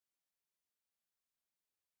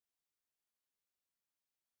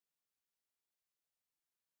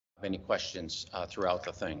any questions throughout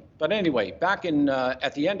the thing. But anyway, back in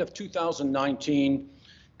at the end of 2019,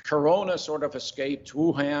 Corona sort of escaped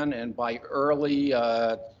Wuhan, and by early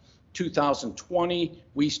 2020,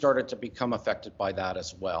 we started to become affected by that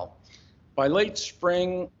as well. By late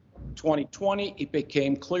spring 2020, it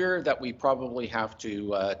became clear that we probably have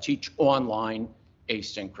to teach online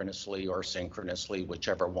asynchronously or synchronously,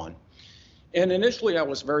 whichever one. And initially, I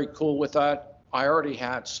was very cool with that. I already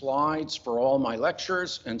had slides for all my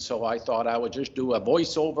lectures, and so I thought I would just do a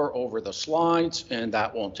voiceover over the slides, and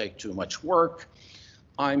that won't take too much work.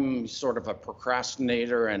 I'm sort of a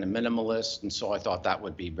procrastinator and a minimalist, and so I thought that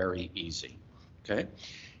would be very easy, okay?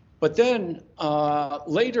 But then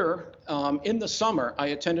later in the summer, I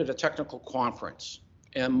attended a technical conference,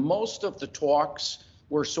 and most of the talks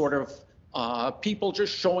were sort of people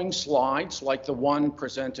just showing slides like the one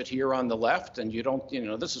presented here on the left, and you don't,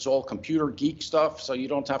 this is all computer geek stuff, so you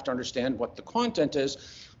don't have to understand what the content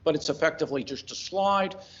is, but it's effectively just a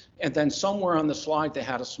slide. And then somewhere on the slide, they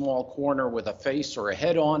had a small corner with a face or a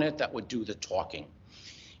head on it that would do the talking.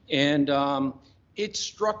 And it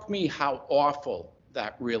struck me how awful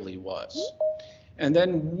that really was. And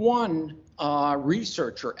then one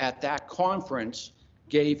researcher at that conference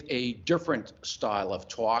gave a different style of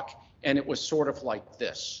talk, and it was sort of like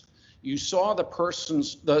this. You saw the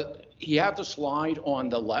person's, he had the slide on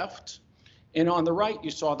the left, and on the right,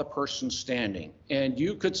 you saw the person standing, and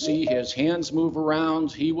you could see his hands move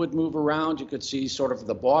around, he would move around, you could see sort of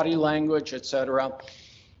the body language, etc.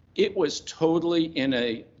 It was totally in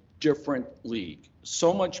a different league.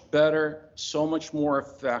 So much better, so much more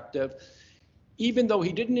effective. Even though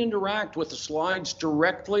he didn't interact with the slides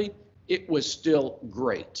directly, it was still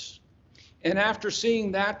great. And after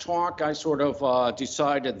seeing that talk, I sort of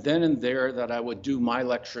decided then and there that I would do my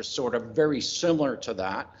lecture sort of very similar to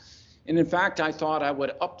that. And in fact, I thought I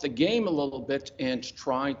would up the game a little bit and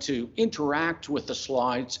try to interact with the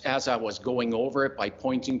slides as I was going over it by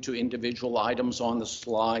pointing to individual items on the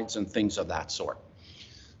slides and things of that sort.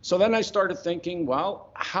 So then I started thinking,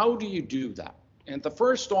 well, how do you do that? And the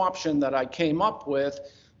first option that I came up with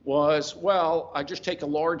was, well, I just take a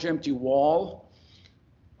large empty wall.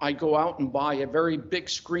 I go out and buy a very big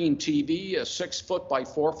screen TV, a 6-foot by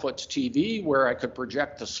 4-foot TV where I could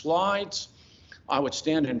project the slides. I would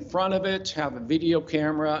stand in front of it, have a video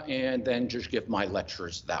camera, and then just give my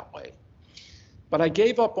lectures that way. But I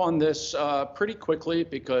gave up on this pretty quickly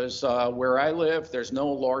because where I live, there's no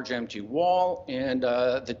large empty wall, and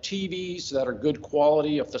the TVs that are good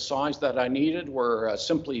quality of the size that I needed were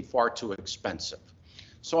simply far too expensive.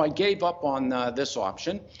 So I gave up on this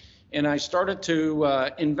option, and I started to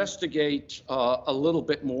investigate a little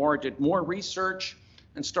bit more, did more research,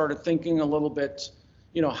 and started thinking a little bit,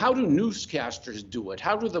 how do newscasters do it?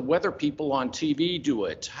 How do the weather people on TV do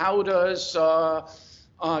it? How does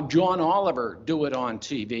John Oliver do it on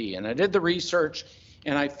TV? And I did the research,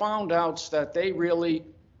 and I found out that they really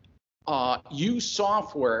use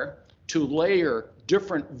software to layer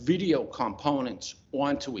different video components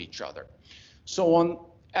onto each other. So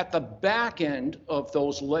at the back end of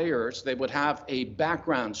those layers, they would have a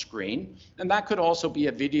background screen, and that could also be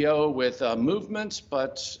a video with movements,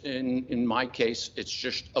 but in my case, it's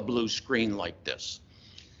just a blue screen like this.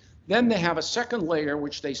 Then they have a second layer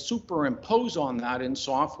which they superimpose on that in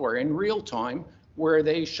software in real time, where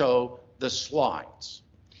they show the slides.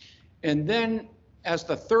 And then as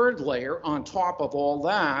the third layer on top of all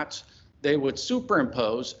that, they would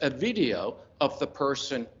superimpose a video of the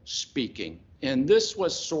person speaking. And this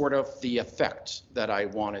was sort of the effect that I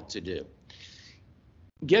wanted to do.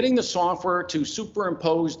 Getting the software to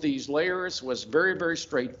superimpose these layers was very, very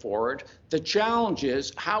straightforward. The challenge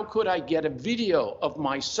is, how could I get a video of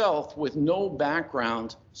myself with no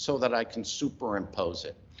background so that I can superimpose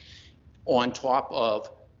it on top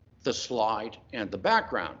of the slide and the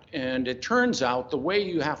background? And it turns out the way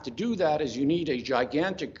you have to do that is you need a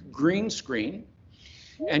gigantic green screen,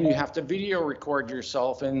 and you have to video record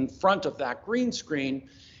yourself in front of that green screen,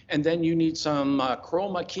 and then you need some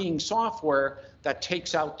chroma keying software that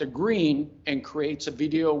takes out the green and creates a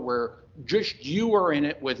video where just you are in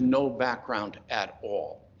it with no background at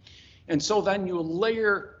all. And so then you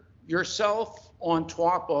layer yourself on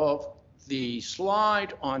top of the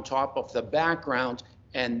slide, on top of the background,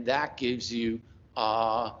 and that gives you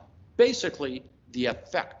basically the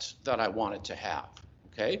effect that I wanted to have,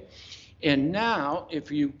 okay? And now,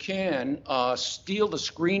 if you can steal the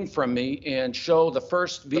screen from me and show the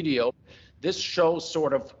first video, this shows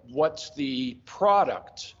sort of what the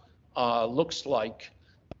product looks like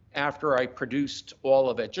after I produced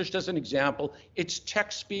all of it. Just as an example, it's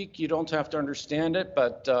tech speak. You don't have to understand it,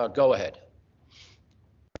 but go ahead.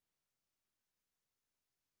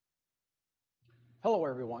 Hello,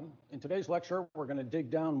 everyone. In today's lecture, we're going to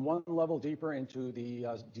dig down one level deeper into the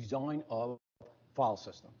design of file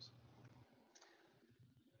systems.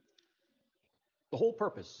 The whole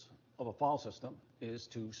purpose of a file system is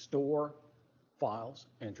to store files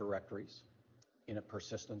and directories in a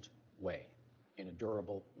persistent way, in a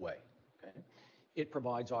durable way. Okay? It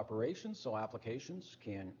provides operations so applications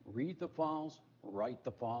can read the files, write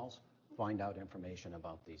the files, find out information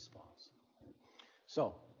about these files.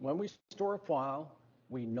 So when we store a file,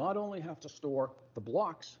 we not only have to store the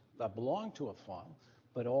blocks that belong to a file,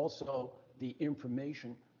 but also the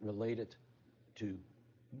information related to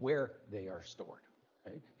where they are stored,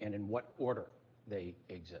 okay, and in what order they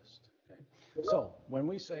exist. Okay? So when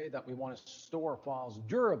we say that we want to store files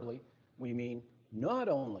durably, we mean not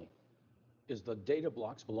only is the data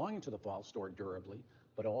blocks belonging to the file stored durably,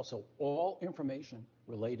 but also all information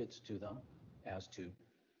related to them as to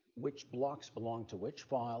which blocks belong to which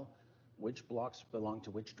file, which blocks belong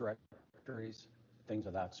to which directories, things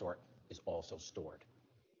of that sort, is also stored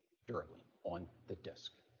durably on the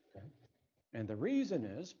disk. Okay? And the reason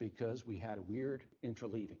is because we had a weird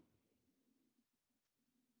interleaving.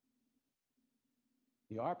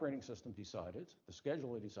 The operating system decided, the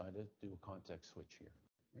scheduler decided to do a context switch here.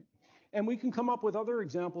 Right? And we can come up with other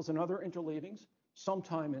examples and other interleavings.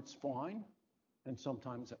 Sometimes it's fine, and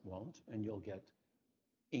sometimes it won't, and you'll get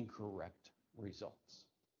incorrect results.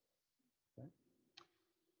 Okay?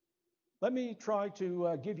 Let me try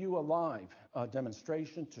to give you a live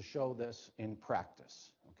demonstration to show this in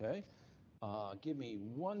practice. Okay? Give me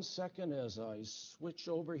 1 second as I switch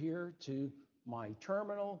over here to my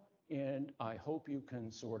terminal, and I hope you can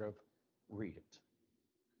sort of read it.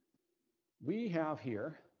 We have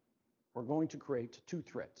here, we're going to create 2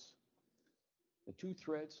 threads. The 2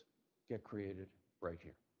 threads get created right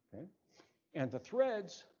here, okay? And the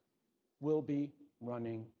threads will be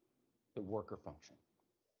running the worker function.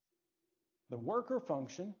 The worker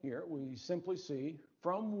function here, we simply see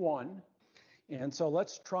from 1. And so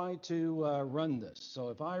let's try to run this. So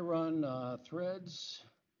if I run threads,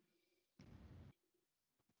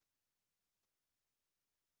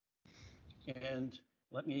 and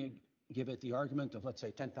let me give it the argument of, let's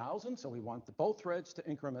say, 10,000. So we want both threads to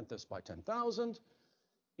increment this by 10,000.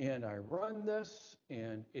 And I run this,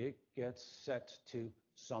 and it gets set to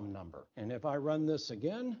some number. And if I run this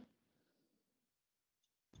again,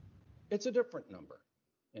 it's a different number.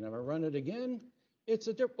 And if I run it again, it's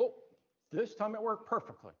a different, oh, this time it worked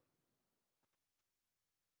perfectly.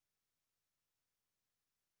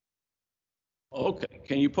 Okay,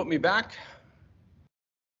 can you put me back?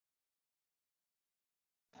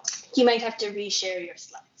 You might have to reshare your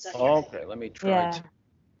slides. So okay, let me try to.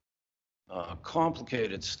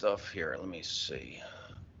 Complicated stuff here. Let me see.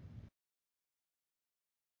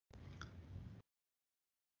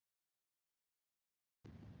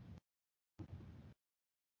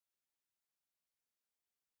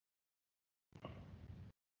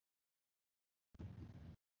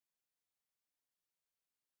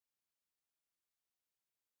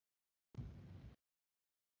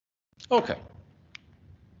 Okay.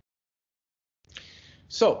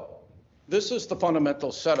 So this is the fundamental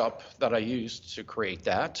setup that I used to create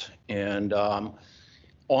that. And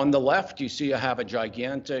on the left, you see I have a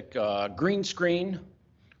gigantic green screen.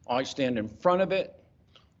 I stand in front of it.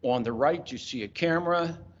 On the right, you see a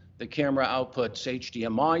camera. The camera outputs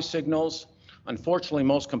HDMI signals. Unfortunately,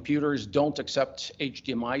 most computers don't accept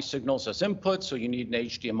HDMI signals as input, so you need an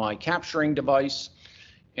HDMI capturing device.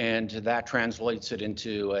 And that translates it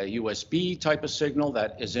into a USB type of signal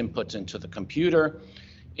that is input into the computer.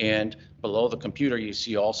 And below the computer, you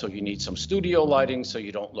see also you need some studio lighting so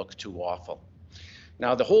you don't look too awful.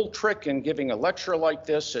 Now, the whole trick in giving a lecture like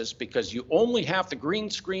this is because you only have the green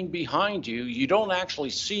screen behind you, you don't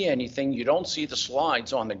actually see anything, you don't see the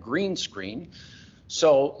slides on the green screen.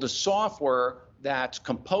 So the software that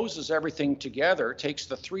composes everything together takes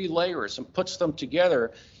the 3 layers and puts them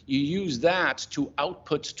together. You use that to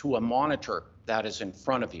output to a monitor that is in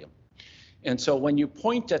front of you. And so when you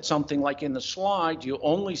point at something like in the slide, you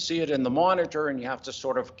only see it in the monitor, and you have to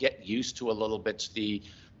sort of get used to a little bit the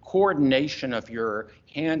coordination of your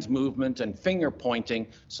hand movement and finger pointing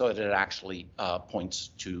so that it actually points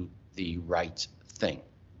to the right thing,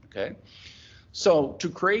 okay? So to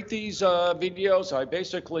create these videos, I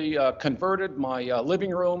basically converted my living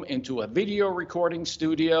room into a video recording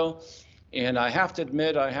studio. And I have to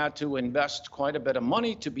admit, I had to invest quite a bit of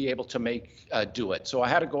money to be able to do it. So I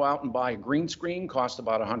had to go out and buy a green screen, cost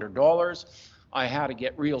about $100. I had to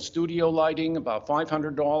get real studio lighting, about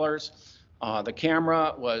 $500. The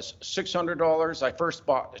camera was $600. I first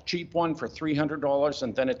bought a cheap one for $300,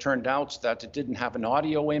 and then it turned out that it didn't have an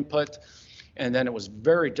audio input. And then it was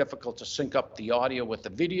very difficult to sync up the audio with the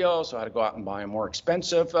video, so I had to go out and buy a more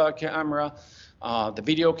expensive camera. The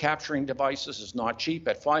video capturing devices is not cheap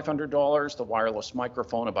at $500, the wireless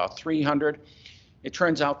microphone about $300. It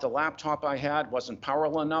turns out the laptop I had wasn't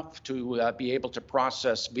powerful enough to be able to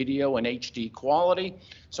process video in HD quality,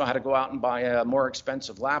 so I had to go out and buy a more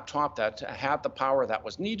expensive laptop that had the power that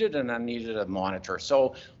was needed, and I needed a monitor.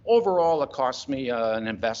 So overall, it cost me an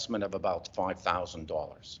investment of about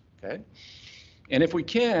 $5,000, okay? And if we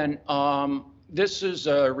can, this is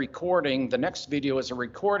a recording, the next video is a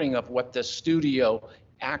recording of what this studio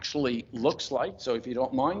actually looks like, so if you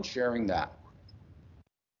don't mind sharing that.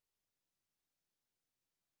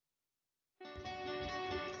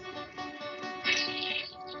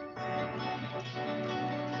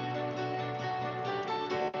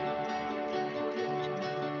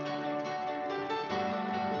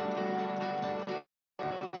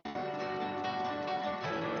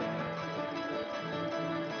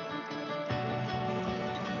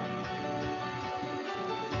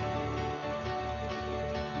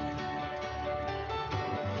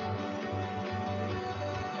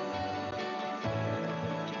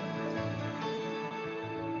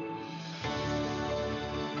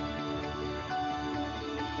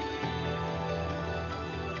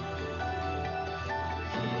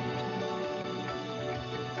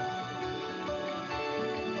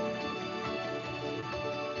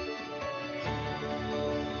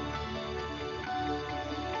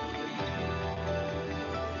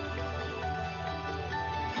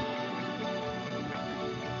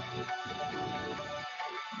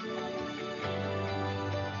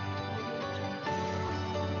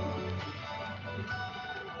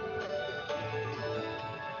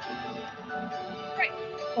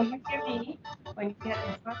 When you hear me, when you get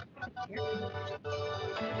this much here.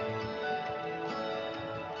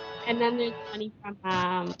 And then there's money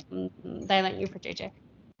from that I lent you for JJ.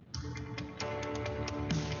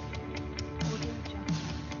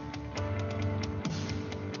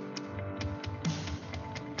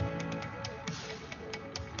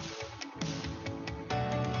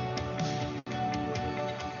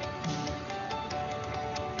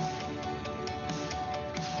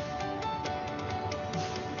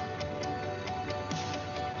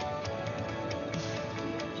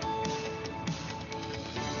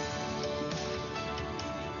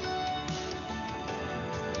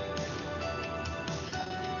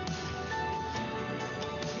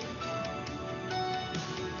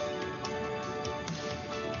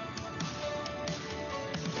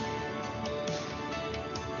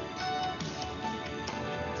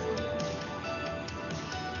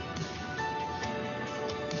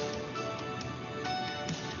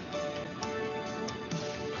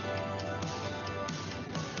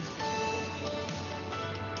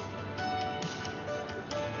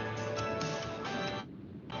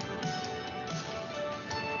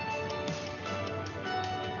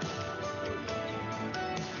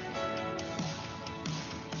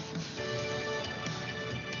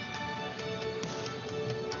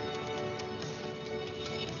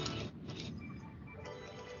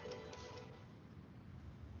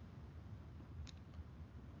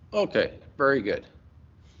 Okay, very good.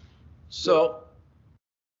 So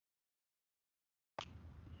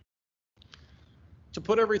to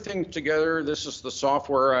put everything together, this is the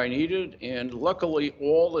software I needed, and luckily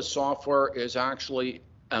all the software is actually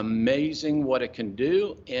amazing what it can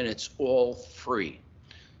do, and it's all free.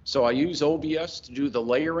 So I use OBS to do the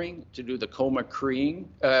layering, to do the chroma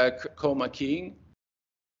keying,